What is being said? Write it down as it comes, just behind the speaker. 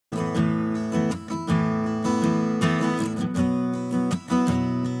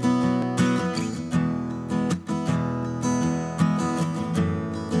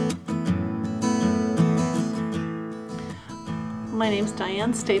name's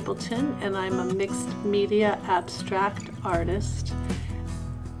Diane Stapleton, and I'm a mixed media abstract artist.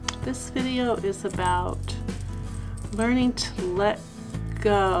 This video is about learning to let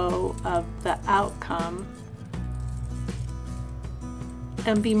go of the outcome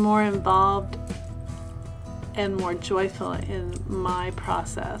and be more involved and more joyful in my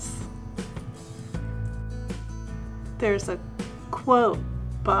process. There's a quote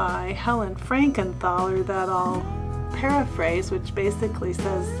by Helen Frankenthaler that I'll paraphrase, which basically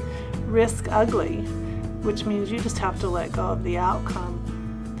says, "Risk ugly," which means you just have to let go of the outcome.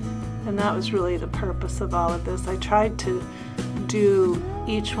 And that was really the purpose of all of this. I tried to do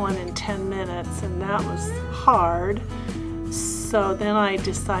each one in 10 minutes, and that was hard. So then I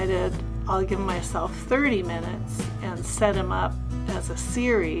decided I'll give myself 30 minutes and set them up as a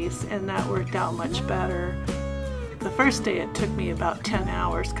series, and that worked out much better. The first day it took me about 10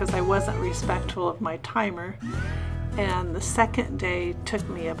 hours because I wasn't respectful of my timer. And the second day took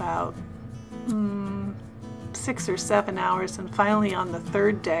me about 6 or 7 hours, and finally on the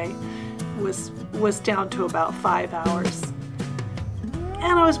third day was down to about 5 hours.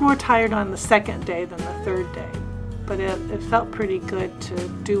 And I was more tired on the second day than the third day. But it felt pretty good to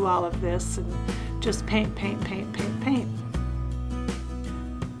do all of this and just paint.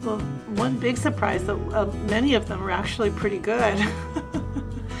 Well, one big surprise that many of them are actually pretty good,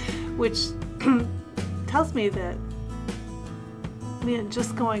 which tells me that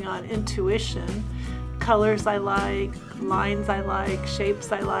just going on intuition, colors I like, lines I like,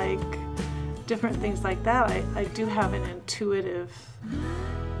 shapes I like, different things like that, I do have an intuitive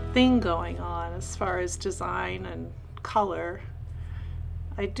thing going on as far as design and color.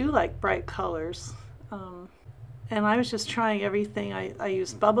 I do like bright colors. And I was just trying everything. I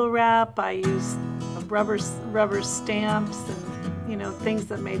used bubble wrap, I used rubber stamps, and things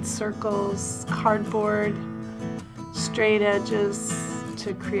that made circles, cardboard, straight edges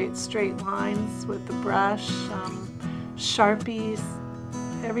to create straight lines with the brush, Sharpies,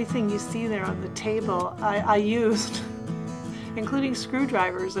 everything you see there on the table I used, including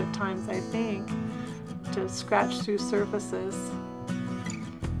screwdrivers at times, I think, to scratch through surfaces.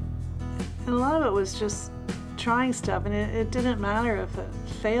 And a lot of it was just trying stuff, and it didn't matter if it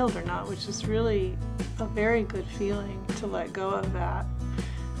failed or not, which is really a very good feeling to let go of that.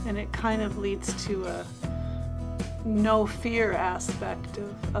 And it kind of leads to a no fear aspect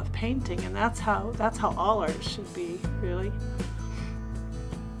of painting, and that's how all art should be, really.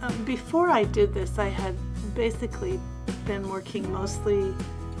 Before I did this, I had basically been working mostly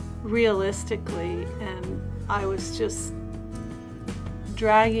realistically, and I was just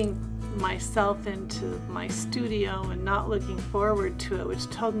dragging myself into my studio and not looking forward to it, which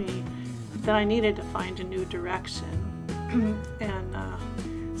told me that I needed to find a new direction. And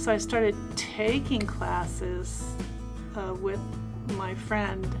so I started taking classes with my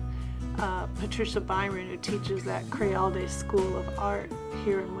friend Patricia Byron, who teaches at Crealde School of Art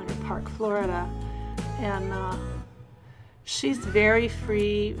here in Winter Park, Florida. And she's very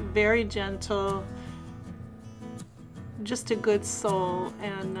free, very gentle, just a good soul,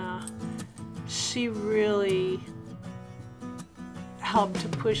 and she really helped to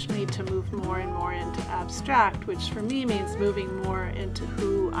push me to move more and more into abstract, which for me means moving more into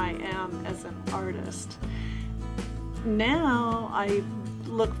who I am as an artist. Now I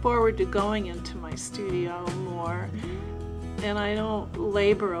look forward to going into my studio more, and I don't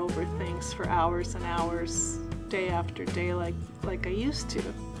labor over things for hours and hours, day after day, like I used to.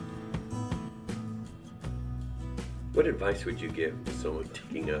 What advice would you give to someone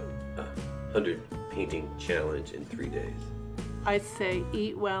taking up a 100 painting challenge in 3 days? I'd say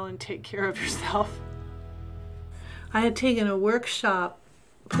eat well and take care of yourself. I had taken a workshop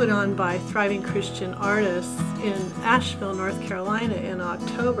put on by Thriving Christian Artists in Asheville, North Carolina in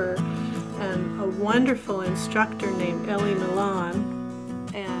October, and a wonderful instructor named Ellie Milan,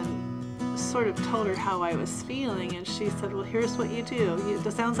 and sort of told her how I was feeling, and she said, well, here's what you do.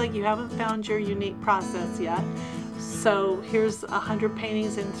 It sounds like you haven't found your unique process yet, so here's 100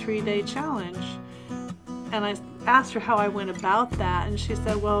 paintings in 3-day challenge. And I asked her how I went about that, and she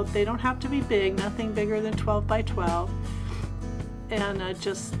said, well, they don't have to be big, nothing bigger than 12 by 12, and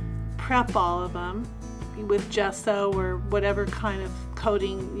just prep all of them with gesso or whatever kind of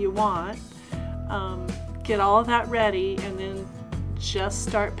coating you want. Get all of that ready, and then just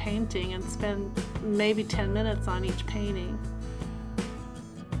start painting and spend maybe 10 minutes on each painting.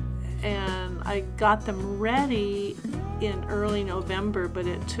 And I got them ready in early November, but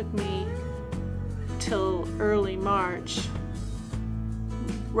it took me till early March,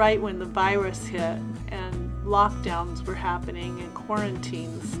 right when the virus hit and lockdowns were happening and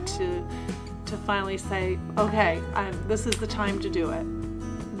quarantines, to to finally say, okay, this is the time to do it.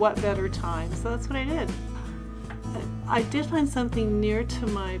 What better time? So that's what I did. I did find something near to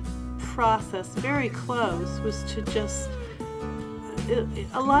my process, very close, was to just,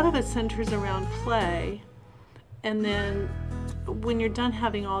 a lot of it centers around play, and then when you're done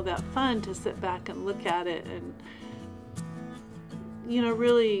having all that fun, to sit back and look at it and, you know,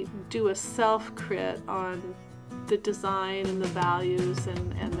 really do a self-crit on the design and the values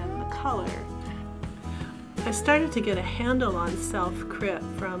and then the color. I started to get a handle on self-crit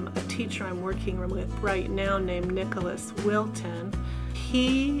from a teacher I'm working with right now named Nicholas Wilton.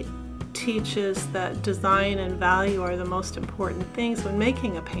 He teaches that design and value are the most important things when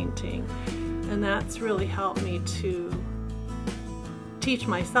making a painting, and that's really helped me to teach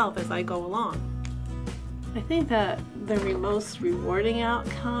myself as I go along. I think that the most rewarding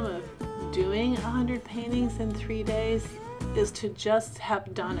outcome of doing 100 paintings in 3 days is to just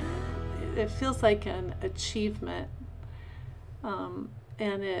have done it. It feels like an achievement, and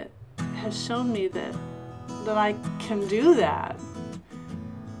it has shown me that I can do that.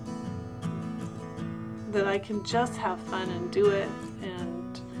 That I can just have fun and do it,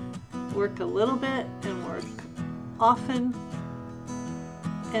 and work a little bit and work often,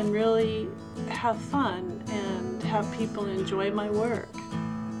 and really have fun and have people enjoy my work.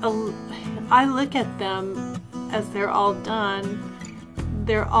 I look at them as they're all done.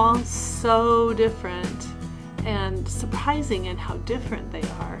 They're all so different and surprising in how different they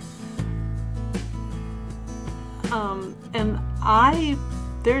are. And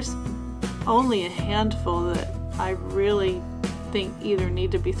there's only a handful that I really think either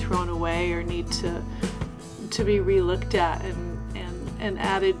need to be thrown away or need to be re-looked at and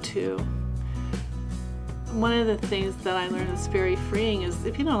added to. One of the things that I learned that's very freeing is,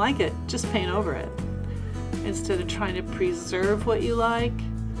 if you don't like it, just paint over it. Instead of trying to preserve what you like,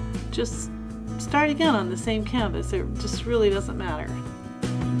 just start again on the same canvas. It just really doesn't matter.